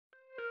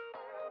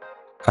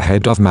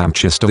Ahead of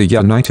Manchester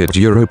United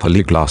Europa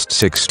League last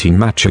 16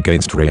 match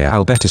against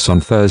Real Betis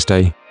on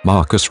Thursday,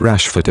 Marcus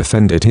Rashford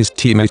defended his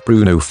teammate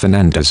Bruno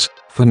Fernandes.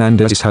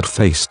 Fernandes had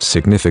faced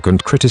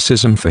significant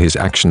criticism for his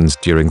actions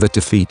during the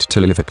defeat to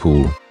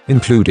Liverpool,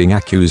 including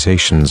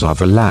accusations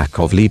of a lack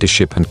of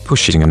leadership and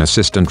pushing an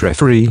assistant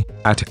referee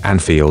at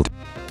Anfield.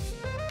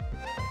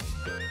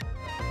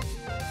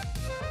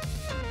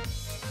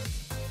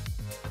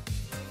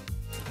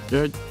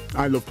 Yeah,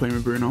 I love playing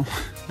with Bruno,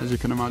 as you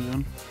can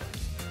imagine.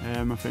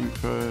 I think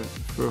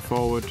for a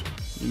forward,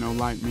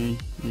 like me,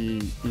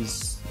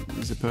 he's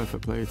a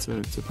perfect player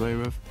to play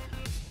with.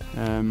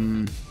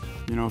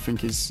 I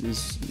think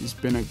he's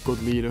been a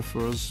good leader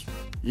for us,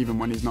 even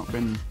when he's not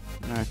been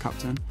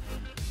captain,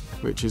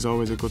 which is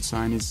always a good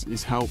sign.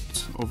 He's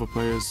helped other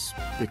players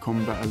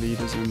become better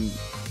leaders, and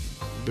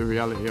the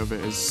reality of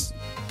it is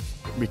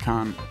we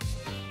can't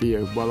be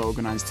a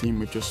well-organised team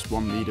with just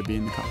one leader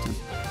being the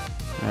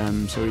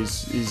captain. So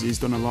he's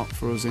done a lot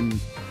for us in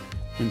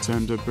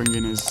terms of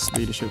bringing his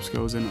leadership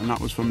skills in, and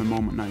that was from the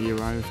moment that he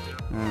arrived.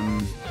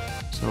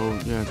 So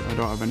yeah, I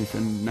don't have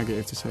anything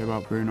negative to say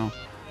about Bruno.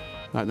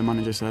 Like the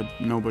manager said,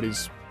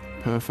 nobody's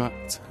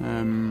perfect.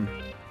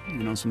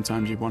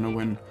 Sometimes you want to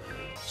win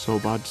so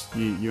bad,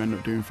 you end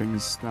up doing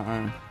things that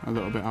are a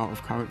little bit out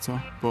of character.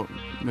 But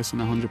listen,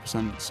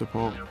 100%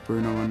 support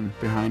Bruno and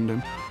behind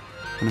him.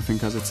 And I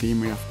think as a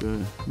team we have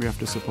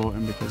to support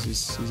him because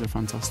he's a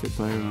fantastic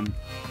player,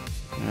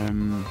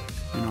 and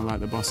like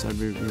the boss said,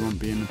 we won't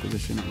be in the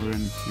position that we're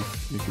in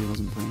if he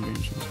wasn't playing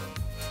against us.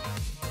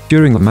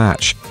 During the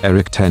match,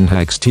 Erik Ten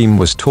Hag's team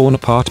was torn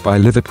apart by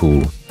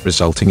Liverpool,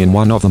 resulting in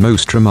one of the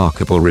most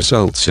remarkable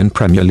results in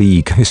Premier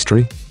League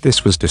history.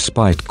 This was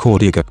despite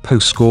Cody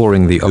Gakpo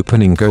scoring the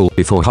opening goal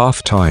before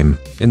half-time.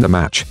 In the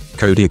match,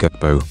 Cody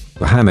Gakpo,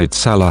 Mohamed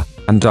Salah,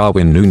 and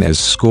Darwin Nunez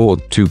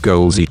scored 2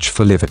 goals each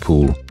for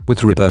Liverpool,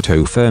 with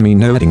Roberto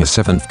Firmino adding a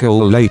 7th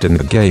goal late in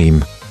the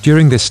game.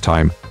 During this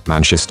time,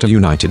 Manchester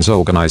United's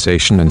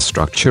organisation and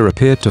structure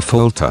appeared to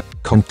falter,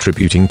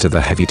 contributing to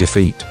the heavy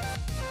defeat.